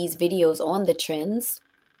of these videos on the trends,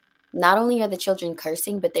 not only are the children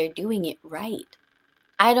cursing, but they're doing it right.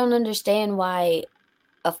 I don't understand why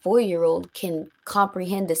a 4-year-old can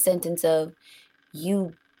comprehend the sentence of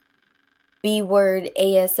you B-word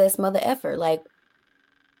ASS mother effer. Like,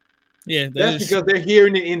 yeah, that's because they're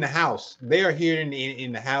hearing it in the house. They are hearing it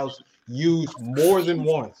in the house used more than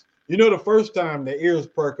once. You know, the first time their ears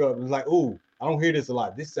perk up, it's like, "Ooh, I don't hear this a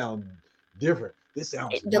lot. This sounds different. This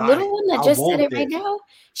sounds the nice. little one that I just said want it right this." now,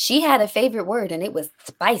 she had a favorite word and it was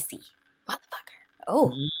spicy. Motherfucker.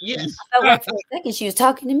 Oh, Yes. I felt like for a second she was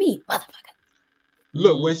talking to me. Motherfucker.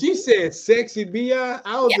 Look, when she said sexy BI,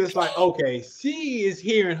 I was just like, okay, she is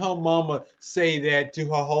hearing her mama say that to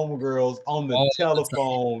her homegirls on the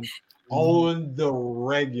telephone on the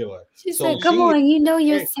regular. She said, come on, you know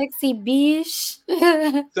you're sexy bitch.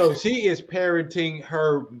 So she is parenting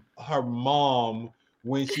her mom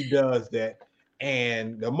when she does that.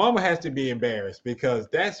 And the mama has to be embarrassed because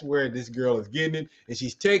that's where this girl is getting it, and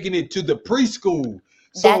she's taking it to the preschool.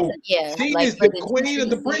 So she is the queen of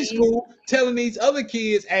the preschool telling these other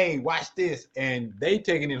kids, hey, watch this. And they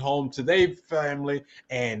taking it home to their family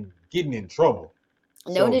and getting in trouble.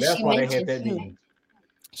 Notice so that's she why they had mentioned that meeting.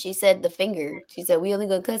 She said the finger. She said we only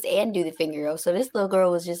gonna cuss and do the finger. Oh, so this little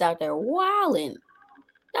girl was just out there wilding.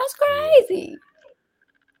 That's crazy.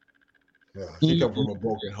 Yeah, she come from a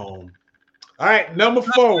broken home. All right, number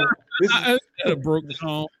 4. This is a broken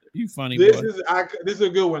home. You funny this boy. This is a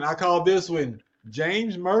good one. I call this one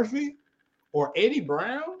James Murphy or Eddie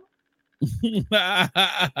Brown. I'd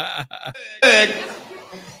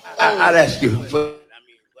ask you for. I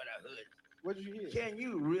mean, what a hood. What did you hear? Can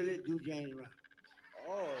you really do James Brown?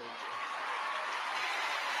 Oh.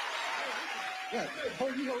 Yeah,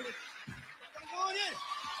 hold it. Come on in.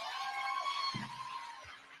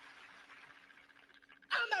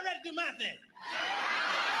 I'm not ready to do my thing.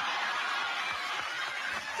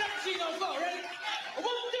 17 on 4, ready? 1, 2,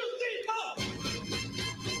 3, 4.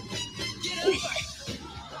 Get up.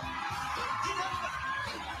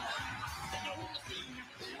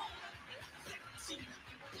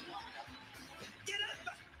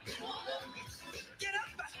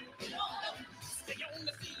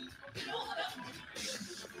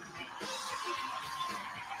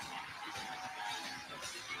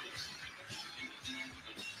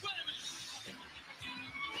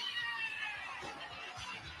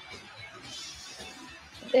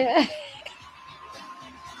 Yeah.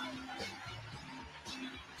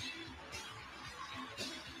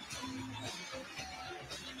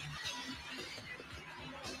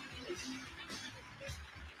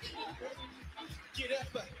 Get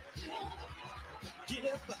up. Get up. Get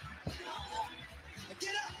up.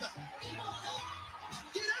 Get up.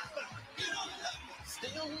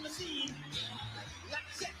 Stay on the scene like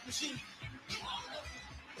a sex machine.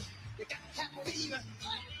 You got happy fever.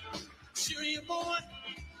 Sure you boy.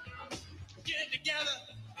 Get it together.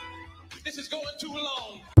 This is going too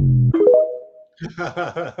long.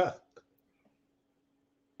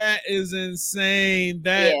 That is insane.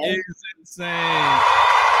 That is insane.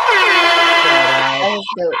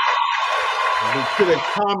 To the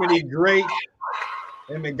comedy great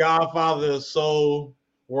and the Godfather of Soul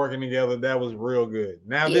working together, that was real good.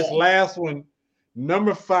 Now this last one,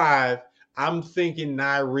 number 5, I'm thinking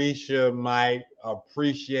Nyrisha might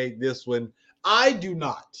appreciate this one. I do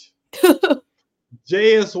not.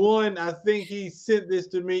 JS1, I think he sent this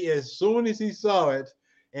to me as soon as he saw it,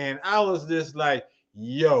 and I was just like,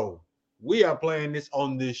 yo, we are playing this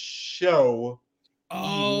on this show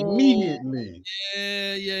immediately.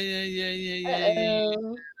 Yeah.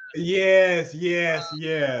 Yes.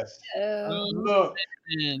 Look.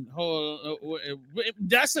 Man, hold on.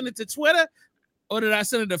 Did I send it to Twitter or did I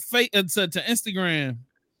send it to Instagram?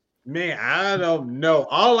 Man, I don't know.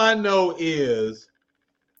 All I know is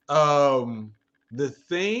the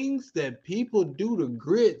things that people do to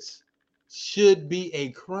grits should be a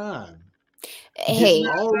crime. Hey, it's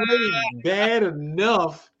already bad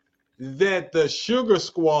enough that the Sugar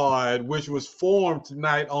Squad, which was formed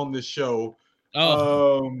tonight on the show,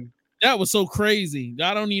 that was so crazy.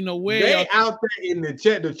 I don't even know where they out there in the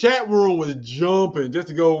chat. The chat room was jumping. Just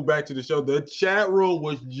to go back to the show, the chat room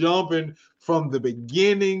was jumping from the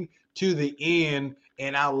beginning to the end,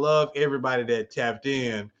 and I love everybody that tapped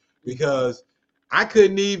in because I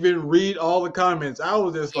couldn't even read all the comments. I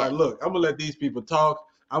was just like, look, I'm gonna let these people talk.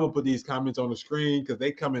 I'm gonna put these comments on the screen because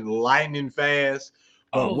they come in lightning fast.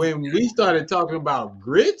 But when we started talking about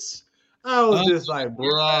grits, I was just like,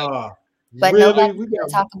 bruh. But really? nobody's gonna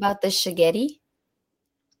talk about the spaghetti.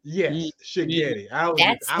 Yes, spaghetti.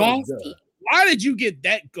 That's nasty. Why did you get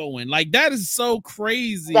that going? Like, that is so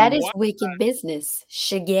crazy. That is wicked business.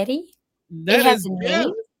 Spaghetti? That is a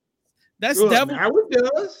name? That's devil. Now it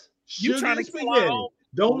does. You trying to spaghetti.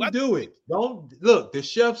 Don't do it. Don't look. The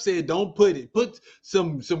chef said don't put it. Put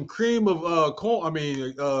some cream of corn.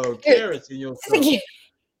 Carrots in your stuff.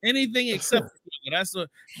 Anything except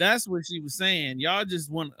that's what she was saying. Y'all just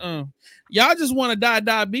want to die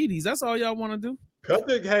diabetes. That's all y'all want to do. Cut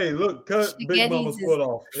Big Mama's foot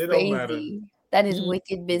off. It don't matter. That is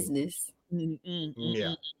wicked business.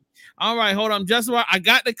 Yeah. All right, hold on. Just I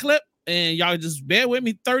got the clip, and y'all just bear with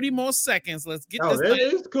me 30 more seconds. Let's get this. That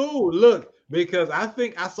is cool. Look, because I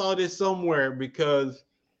think I saw this somewhere because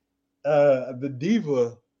the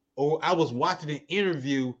diva, I was watching an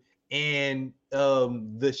interview, and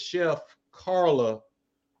the chef Carla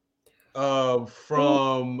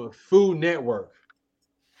from Food Network,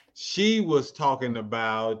 she was talking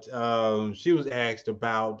about, she was asked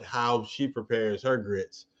about how she prepares her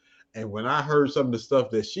grits. And when I heard some of the stuff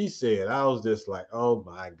that she said, I was just like, oh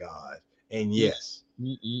my God. And yes,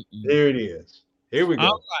 there it is. Here we go.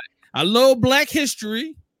 All right. A little Black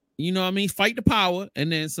history. You know what I mean? Fight the power,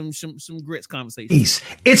 and then some grits conversation.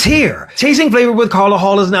 It's here. Chasing Flavor with Carla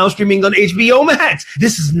Hall is now streaming on HBO Max.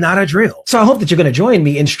 This is not a drill. So I hope that you're going to join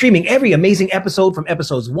me in streaming every amazing episode from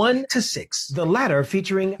episodes 1 to 6, the latter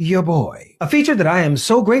featuring your boy. A feature that I am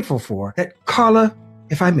so grateful for that, Carla,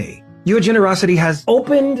 if I may, your generosity has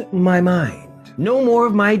opened my mind. No more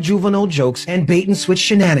of my juvenile jokes and bait and switch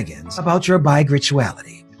shenanigans about your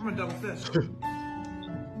bi-grituality. I'm a double fist.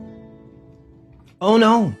 Oh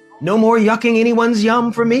no. No more yucking anyone's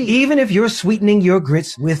yum for me, even if you're sweetening your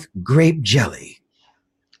grits with grape jelly.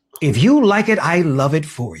 If you like it, I love it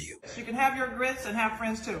for you. You can have your grits and have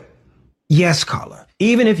friends too. Yes, Carla,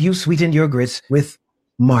 even if you sweeten your grits with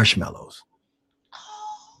marshmallows.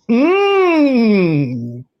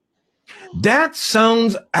 Mmm. That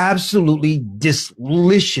sounds absolutely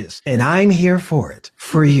delicious, and I'm here for it,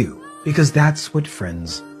 for you, because that's what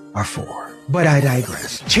friends are for. But I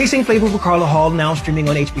digress. Chasing Flavor with Carla Hall, now streaming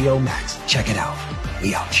on HBO Max. Check it out.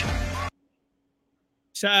 We out, y'all.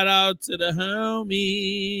 Shout out to the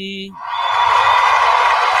homie.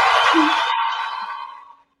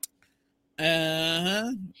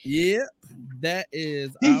 Yeah, that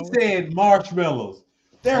is. He said marshmallows.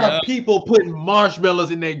 There are people putting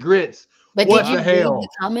marshmallows in their grits. But what did you the hell? read the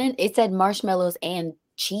comment? It said marshmallows and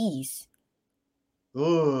cheese.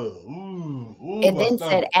 It then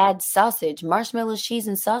said add sausage, marshmallows, cheese,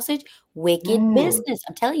 and sausage. Wicked business.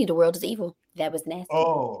 I'm telling you, the world is evil. That was nasty.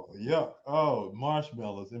 Oh, yeah. Oh,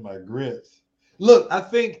 marshmallows in my grits. Look, I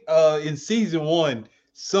think in season 1,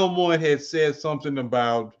 someone had said something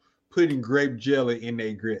about putting grape jelly in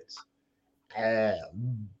their grits.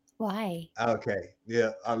 Why? Okay.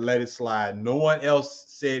 Yeah, I'll let it slide. No one else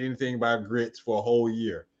said anything about grits for a whole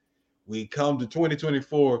year. We come to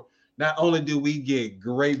 2024. Not only do we get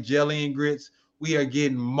grape jelly and grits, we are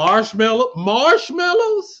getting marshmallows.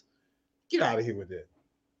 Get out of here with that.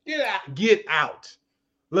 Get out.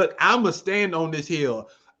 Look, I'm going to stand on this hill.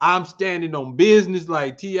 I'm standing on business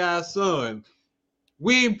like T.I.'s son.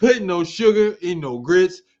 We ain't putting no sugar in no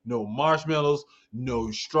grits, no marshmallows, no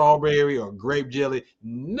strawberry or grape jelly.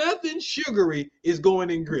 Nothing sugary is going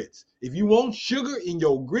in grits. If you want sugar in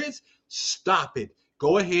your grits, stop it.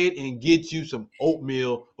 Go ahead and get you some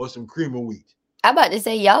oatmeal or some cream of wheat. I'm about to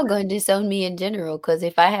say y'all going to disown me in general, because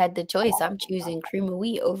if I had the choice, I'm choosing cream of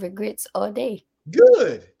wheat over grits all day.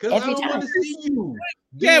 Good, because I Every don't time. want to see you.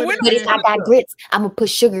 Yeah, But if I got grits, I'm gonna put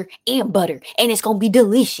sugar and butter, and it's gonna be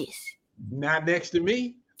delicious. Not next to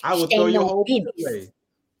me. I would Stay throw your no whole business. plate away.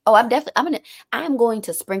 Oh, I'm going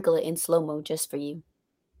to sprinkle it in slow-mo just for you.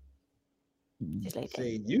 Just like that.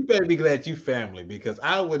 See, you better be glad you family, because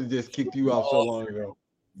I would have just kicked you off so long ago.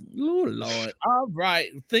 Oh, Lord. All right.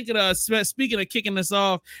 Speaking of kicking us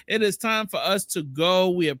off, it is time for us to go.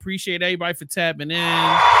 We appreciate everybody for tapping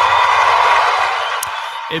in.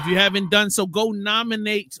 If you haven't done so, go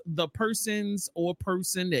nominate the person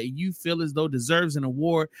that you feel as though deserves an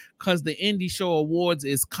award, because the Indie Show Awards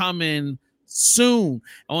is coming soon.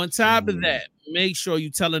 On top of that, make sure you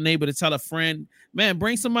tell a neighbor to tell a friend. Man,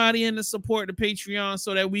 bring somebody in to support the Patreon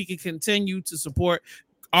so that we can continue to support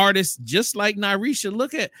artists just like Narisha.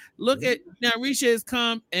 Look at Narisha has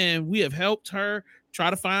come, and we have helped her try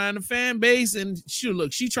to find a fan base, and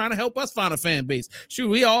she's trying to help us find a fan base.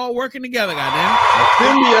 We all working together, goddamn. A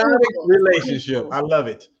symbiotic relationship. I love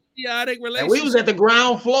it. Symbiotic relationship. And we was at the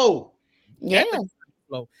ground floor. Yeah.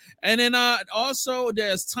 flow. And then also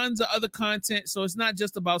there's tons of other content. So it's not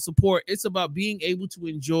just about support. It's about being able to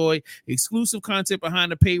enjoy exclusive content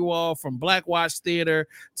behind the paywall, from Black Watch Theater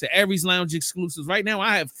to Aries Lounge exclusives. Right now,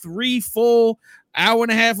 I have 3 full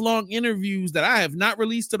hour-and-a-half long interviews that I have not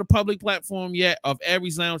released to the public platform yet of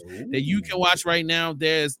Aries Lounge that you can watch right now.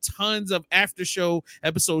 There's tons of after show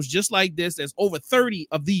episodes just like this. There's over 30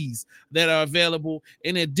 of these that are available,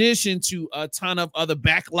 in addition to a ton of other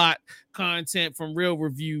backlot content from Real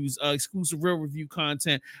Reviews, exclusive Real Review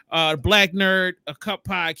content, Black Nerd, a Cup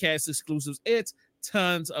podcast exclusives. It's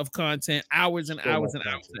tons of content, hours and hours and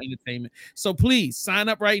hours of entertainment. So please sign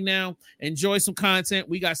up right now, enjoy some content.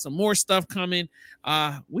 We got some more stuff coming.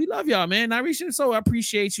 We love y'all, man. I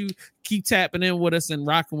appreciate you. Keep tapping in with us and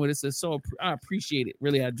rocking with us. I appreciate it.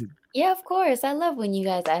 Really, I do. Yeah, of course. I love when you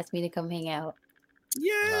guys ask me to come hang out.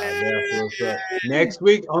 Yeah. Next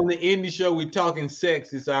week on the Indie Show, we're talking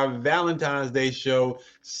sex. It's our Valentine's Day show.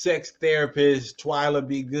 Sex therapist Twyla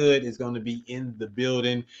Be Good is going to be in the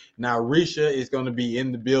building. Now, Risha is going to be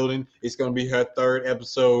in the building. It's going to be her 3rd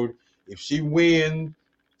episode. If she wins,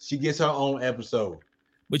 she gets her own episode.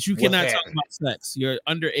 But you cannot talk about sex. You're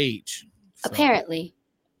underage. So. Apparently.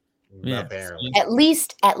 Yeah. Apparently. At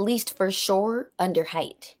least for sure, under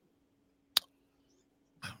height.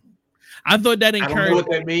 I thought that encouraged. I don't know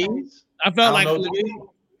what that means. I felt like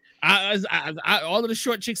I all of the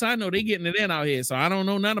short chicks I know, they getting it in out here. So I don't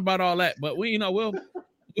know nothing about all that. But we'll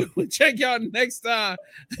check y'all next time.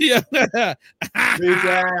 Yeah. Peace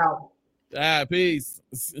out. Peace.